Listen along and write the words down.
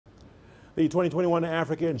The 2021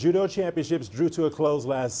 African Judo Championships drew to a close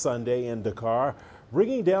last Sunday in Dakar,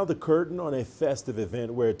 bringing down the curtain on a festive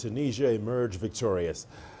event where Tunisia emerged victorious.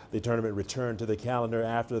 The tournament returned to the calendar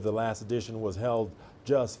after the last edition was held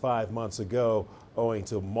just 5 months ago, owing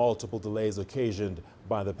to multiple delays occasioned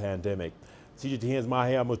by the pandemic. CGTN's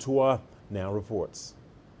Mahia Mutua now reports.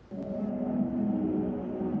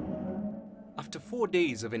 After 4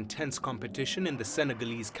 days of intense competition in the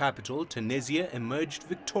Senegalese capital, Tunisia emerged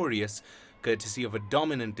victorious, courtesy of a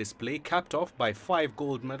dominant display capped off by 5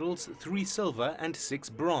 gold medals, 3 silver and 6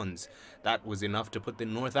 bronze. That was enough to put the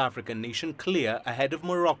North African nation clear ahead of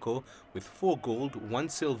Morocco with 4 gold, 1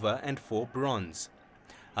 silver and 4 bronze.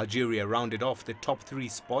 Algeria rounded off the top 3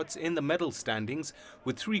 spots in the medal standings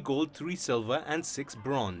with 3 gold, 3 silver and 6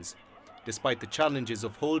 bronze. Despite the challenges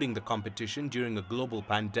of holding the competition during a global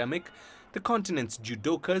pandemic, the continent's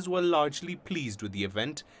judokas were largely pleased with the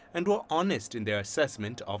event and were honest in their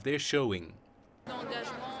assessment of their showing.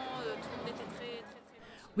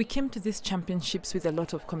 We came to these championships with a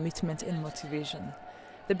lot of commitment and motivation.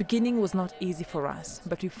 The beginning was not easy for us,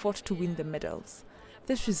 but we fought to win the medals.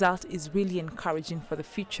 This result is really encouraging for the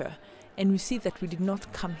future, and we see that we did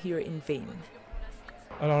not come here in vain.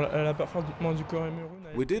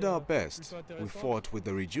 We did our best. We fought with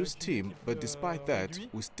the reduced team, but despite that,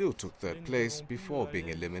 we still took third place before being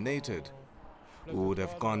eliminated. We would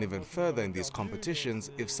have gone even further in these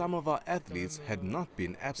competitions if some of our athletes had not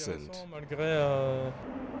been absent.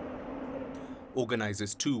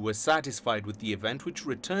 Organizers too were satisfied with the event, which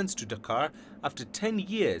returns to Dakar after 10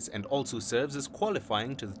 years and also serves as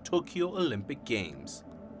qualifying to the Tokyo Olympic Games.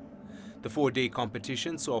 The 4-day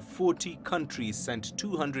competition saw 40 countries send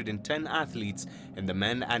 210 athletes in the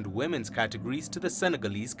men and women's categories to the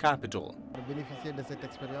Senegalese capital.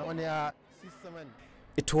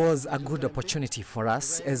 It was a good opportunity for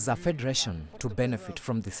us as a federation to benefit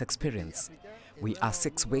from this experience. We are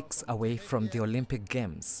 6 weeks away from the Olympic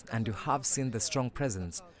Games, and you have seen the strong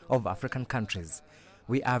presence of African countries.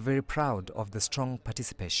 We are very proud of the strong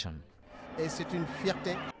participation.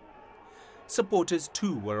 Supporters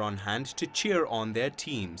too were on hand to cheer on their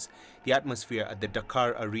teams. The atmosphere at the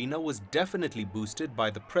Dakar arena was definitely boosted by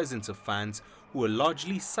the presence of fans who were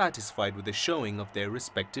largely satisfied with the showing of their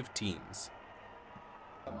respective teams.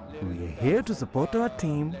 We are here to support our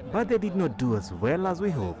team, but they did not do as well as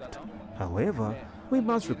we hoped. However, we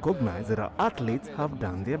must recognize that our athletes have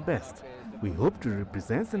done their best. We hope to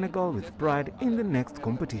represent Senegal with pride in the next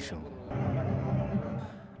competition.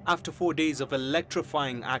 After 4 days of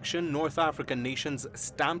electrifying action, North African nations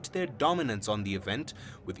stamped their dominance on the event,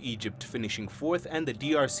 with Egypt finishing 4th and the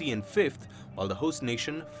DRC in 5th, while the host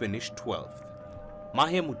nation finished 12th.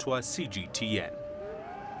 Mahia Mutua, CGTN.